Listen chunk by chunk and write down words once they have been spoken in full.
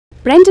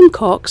Brendan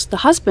Cox, the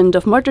husband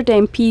of murdered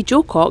MP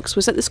Jo Cox,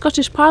 was at the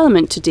Scottish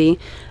Parliament today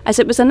as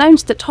it was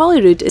announced that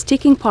Holyrood is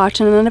taking part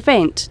in an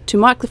event to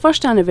mark the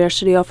first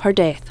anniversary of her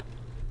death.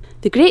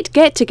 The Great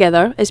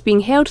Get-Together is being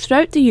held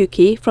throughout the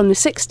UK from the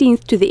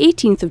 16th to the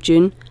 18th of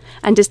June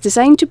and is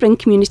designed to bring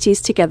communities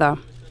together.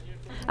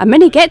 A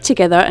mini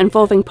get-together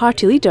involving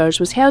party leaders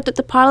was held at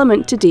the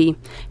Parliament today,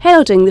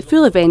 heralding the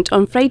full event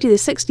on Friday the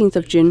 16th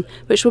of June,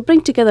 which will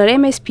bring together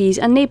MSPs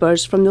and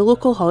neighbours from the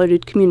local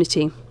Holyrood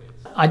community.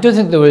 I don't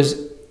think there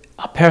was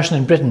a person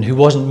in Britain who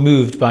wasn't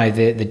moved by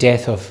the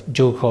death of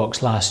Jo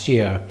Cox last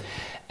year.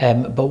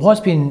 But what's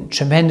been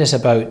tremendous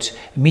about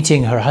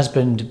meeting her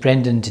husband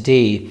Brendan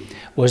today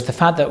was the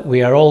fact that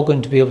we are all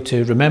going to be able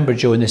to remember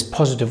Jo in this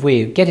positive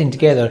way, getting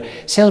together,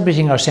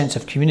 celebrating our sense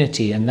of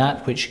community and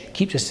that which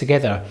keeps us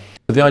together.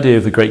 The idea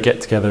of the Great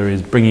Get-Together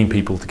is bringing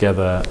people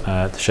together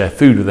to share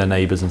food with their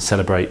neighbours and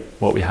celebrate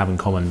what we have in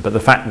common. But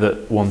the fact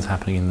that one's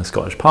happening in the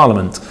Scottish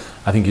Parliament,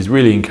 I think, is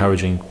really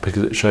encouraging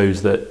because it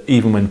shows that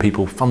even when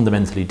people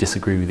fundamentally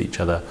disagree with each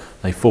other,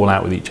 they fall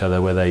out with each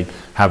other, where they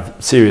have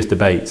serious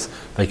debates,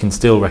 they can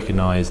still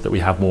recognise that we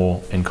have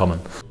more in common.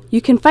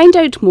 You can find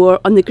out more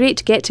on the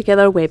Great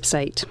Get-Together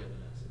website.